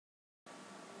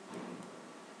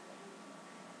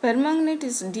Permanganate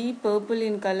is deep purple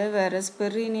in color whereas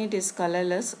perrhenate is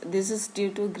colorless. This is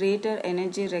due to greater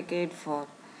energy required for.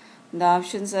 The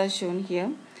options are shown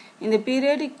here. In the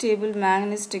periodic table,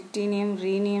 manganese, titanium,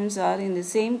 rheniums are in the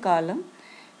same column.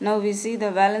 Now we see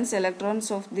the valence electrons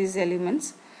of these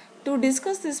elements. To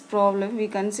discuss this problem, we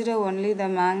consider only the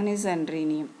manganese and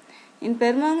rhenium. In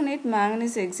permanganate,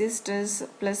 manganese exists as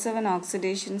 +7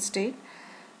 oxidation state.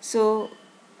 So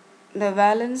the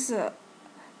valence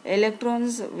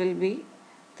electrons will be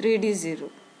 3d0.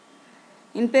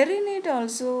 In perrhenate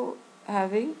also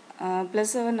having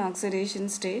 +7 oxidation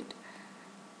state.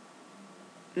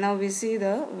 Now we see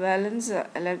the valence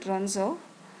electrons of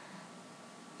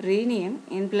rhenium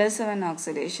in +7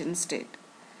 oxidation state.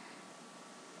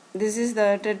 This is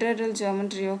the tetrahedral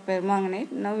geometry of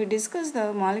permanganate. Now we discuss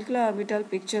the molecular orbital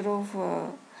picture of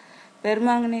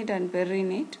permanganate and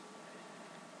perrhenate.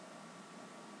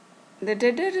 The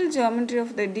tetrahedral geometry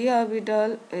of the d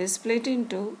orbital is split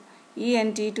into E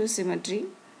and T2 symmetry.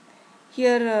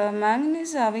 Here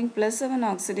manganese having +7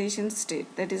 oxidation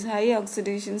state, that is high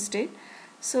oxidation state,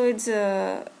 so its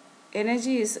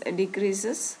energy is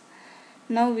decreases.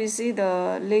 Now we see the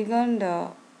ligand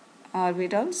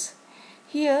orbitals.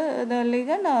 Here the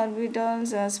ligand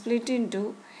orbitals are split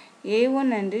into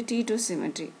A1 and T2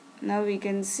 symmetry. Now we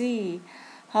can see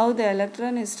how the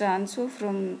electron is transferred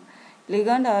from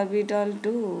ligand orbital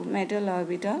to metal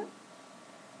orbital.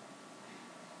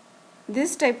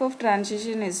 This type of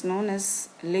transition is known as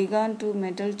ligand to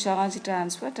metal charge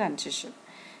transfer transition.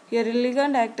 Here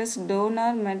ligand acts as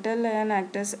donor, metal ion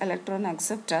acts as electron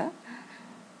acceptor.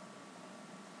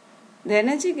 The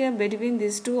energy gap between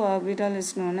these two orbitals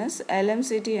is known as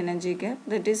LMCT energy gap,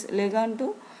 that is ligand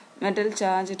to metal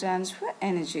charge transfer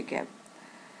energy gap.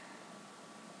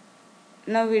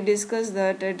 Now we discuss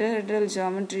the tetrahedral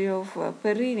geometry of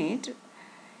perrhenate.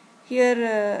 Here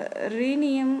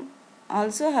rhenium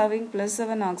also having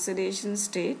 +7 oxidation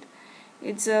state.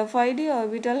 It's a 5d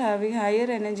orbital having higher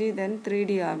energy than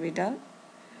 3d orbital.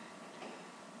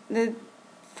 The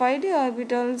 5d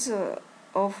orbitals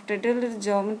of tetrahedral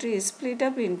geometry is split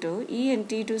up into E and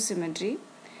T2 symmetry.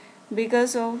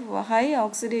 Because of high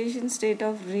oxidation state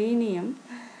of rhenium,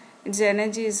 its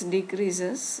energy is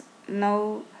decreases.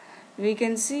 Now we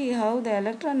can see how the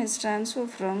electron is transferred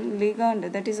from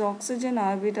ligand, that is oxygen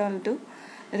orbital, to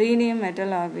rhenium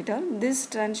metal orbital. This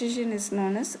transition is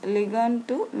known as ligand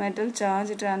to metal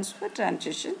charge transfer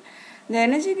transition. The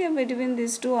energy gap between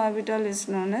these two orbitals is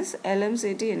known as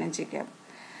LMCT energy gap.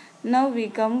 Now we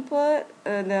compare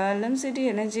the LMCT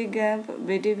energy gap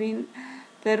between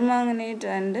permanganate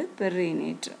and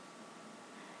perrhenate.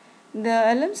 The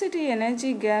LMCT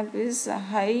energy gap is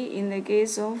high in the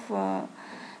case of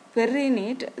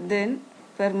perrhenate than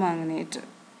permanganate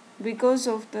because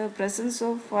of the presence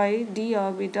of 5d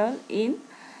orbital in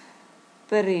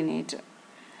perrhenate.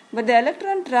 But the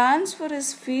electron transfer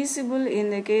is feasible in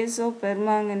the case of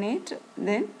permanganate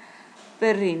than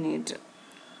perrhenate.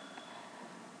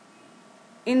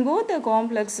 In both the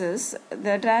complexes,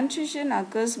 the transition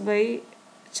occurs by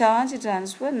charge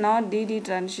transfer, not dd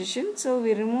transition. So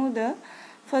we remove the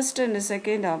first and the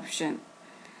second option.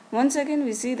 Once again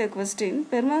we see the question.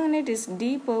 Permanganate is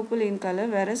deep purple in color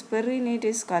whereas perrhenate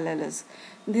is colorless.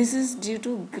 This is due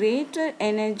to greater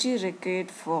energy required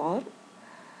for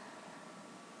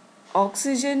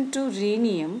oxygen to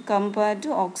rhenium compared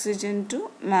to oxygen to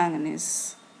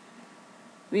manganese.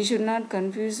 We should not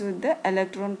confuse with the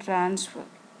electron transfer.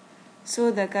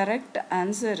 So the correct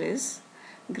answer is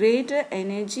greater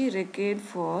energy required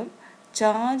for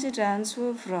charge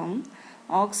transfer from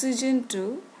oxygen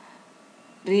to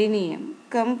rhenium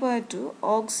compared to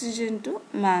oxygen to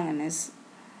manganese.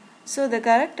 So the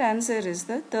correct answer is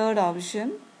the third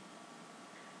option,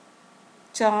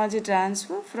 charge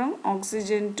transfer from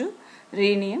oxygen to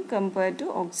rhenium compared to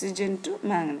oxygen to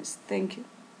manganese. Thank you.